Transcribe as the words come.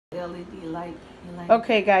LED light.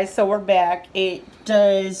 Okay, guys, so we're back. It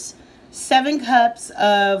does 7 cups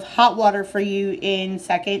of hot water for you in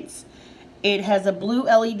seconds. It has a blue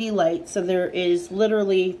LED light, so there is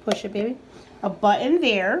literally, push it, baby, a button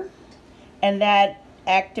there, and that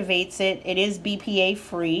activates it. It is BPA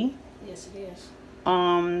free. Yes, it is.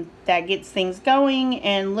 That gets things going,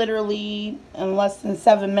 and literally in less than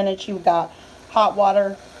 7 minutes, you've got hot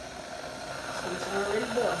water. It's already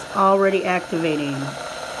boiling. Already activating.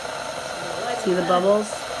 See the bubbles?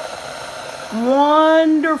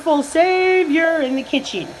 Wonderful savior in the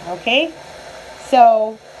kitchen, okay?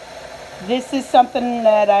 So, this is something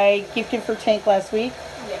that I gifted for Tank last week.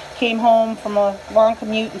 Yeah. Came home from a long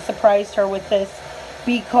commute and surprised her with this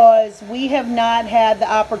because we have not had the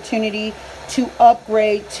opportunity to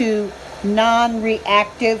upgrade to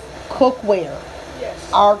non-reactive cookware.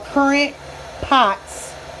 Yes. Our current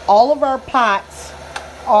pots, all of our pots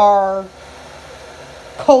are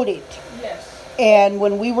coated. Yes. And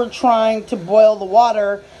when we were trying to boil the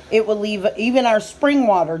water, it would leave, even our spring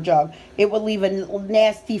water jug, it would leave a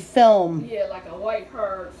nasty film. Yeah, like a white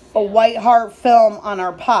hard film. A white hard film on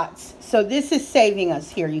our pots. So this is saving us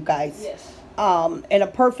here, you guys. Yes. In a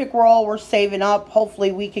perfect world, we're saving up.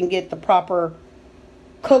 Hopefully we can get the proper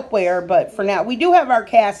cookware. But for now, we do have our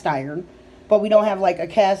cast iron. But we don't have like a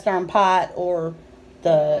cast iron pot or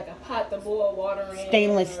the like a pot to boil water in.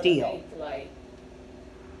 stainless steel. Like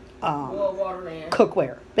boil water in.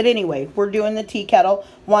 Cookware. But anyway, we're doing the tea kettle.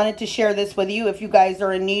 Wanted to share this with you if you guys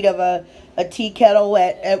are in need of a tea kettle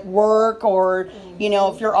at work, or you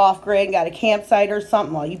know, if you're off grid and got a campsite or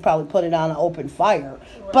something. Well, you probably put it on an open fire.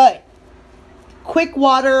 Right. But quick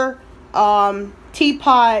water,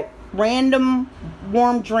 teapot, random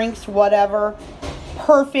warm drinks, whatever.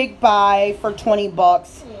 Perfect buy for 20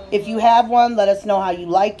 bucks. If you have one, let us know how you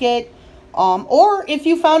like it. Or if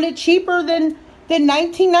you found it cheaper than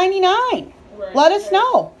 $19.99. Right. Let us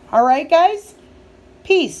know. All right, guys?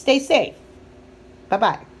 Peace. Stay safe.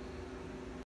 Bye-bye.